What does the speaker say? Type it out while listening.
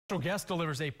Special guest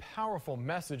delivers a powerful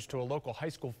message to a local high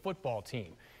school football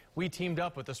team. We teamed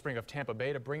up with the Spring of Tampa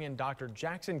Bay to bring in Dr.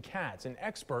 Jackson Katz, an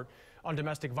expert on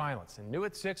domestic violence. And new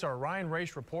at 6, our Ryan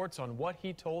Raish reports on what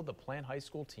he told the Plant High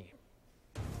School team.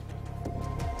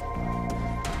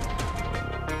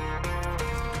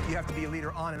 You have to be a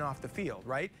leader on and off the field,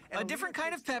 right? And a different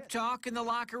kind of pep talk in the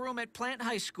locker room at Plant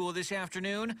High School this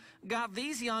afternoon got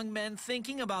these young men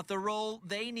thinking about the role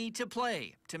they need to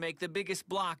play to make the biggest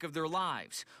block of their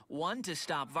lives, one to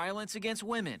stop violence against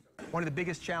women. One of the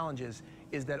biggest challenges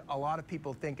is that a lot of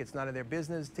people think it's none of their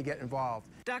business to get involved.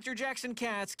 Dr. Jackson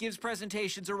Katz gives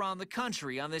presentations around the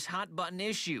country on this hot-button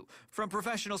issue. From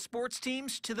professional sports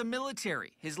teams to the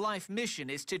military, his life mission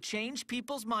is to change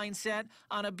people's mindset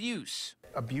on abuse.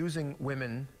 Abusing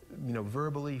women,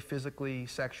 verbally, physically,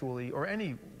 sexually, or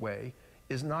any way,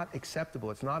 is not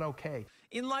acceptable. It's not okay.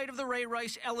 In light of the Ray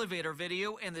Rice elevator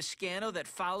video and the scandal that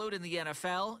followed in the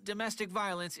NFL, domestic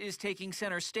violence is taking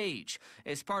center stage.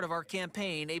 As part of our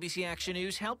campaign, ABC Action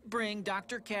News helped bring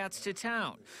Dr. Katz to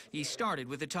town. He started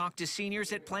with a talk to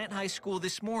seniors at Plant High School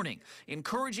this morning,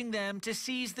 encouraging them to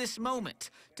seize this moment,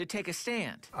 to take a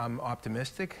stand. I'm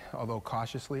optimistic, although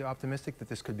cautiously optimistic, that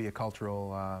this could be a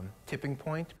cultural tipping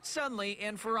point. Suddenly,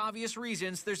 and for obvious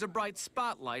reasons, there's a bright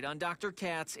spotlight on Dr.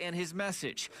 Katz and his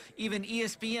message. Even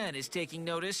ESPN is taking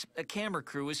notice. A camera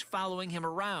crew is following him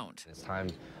around. It's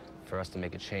time for us to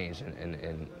make a change,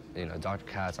 and Dr.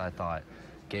 Katz, I thought,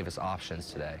 gave us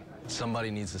options today.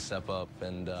 Somebody needs to step up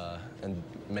and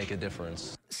make a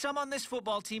difference. Some on this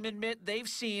football team admit they've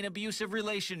seen abusive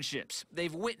relationships.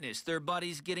 They've witnessed their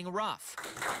buddies getting rough.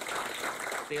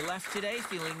 They left today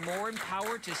feeling more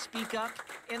empowered to speak up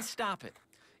and stop it.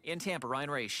 In Tampa, Ryan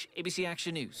Raish, ABC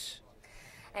Action News.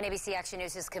 And ABC Action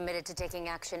News is committed to taking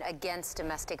action against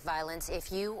domestic violence.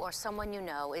 If you or someone you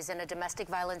know is in a domestic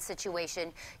violence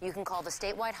situation, you can call the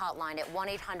statewide hotline at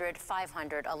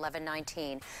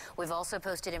 1-800-500-1119. We've also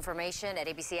posted information at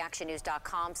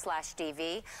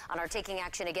abcactionnews.com/DV, on our Taking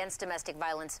Action Against Domestic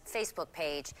Violence Facebook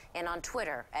page, and on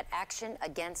Twitter at Action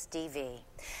Against DV.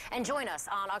 And join us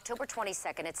on October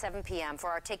 22nd at 7 p.m. for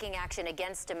our Taking Action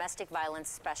Against Domestic Violence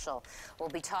special. We'll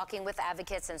be talking with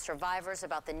advocates and survivors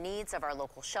about the needs of our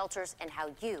local shelters and how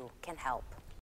you can help.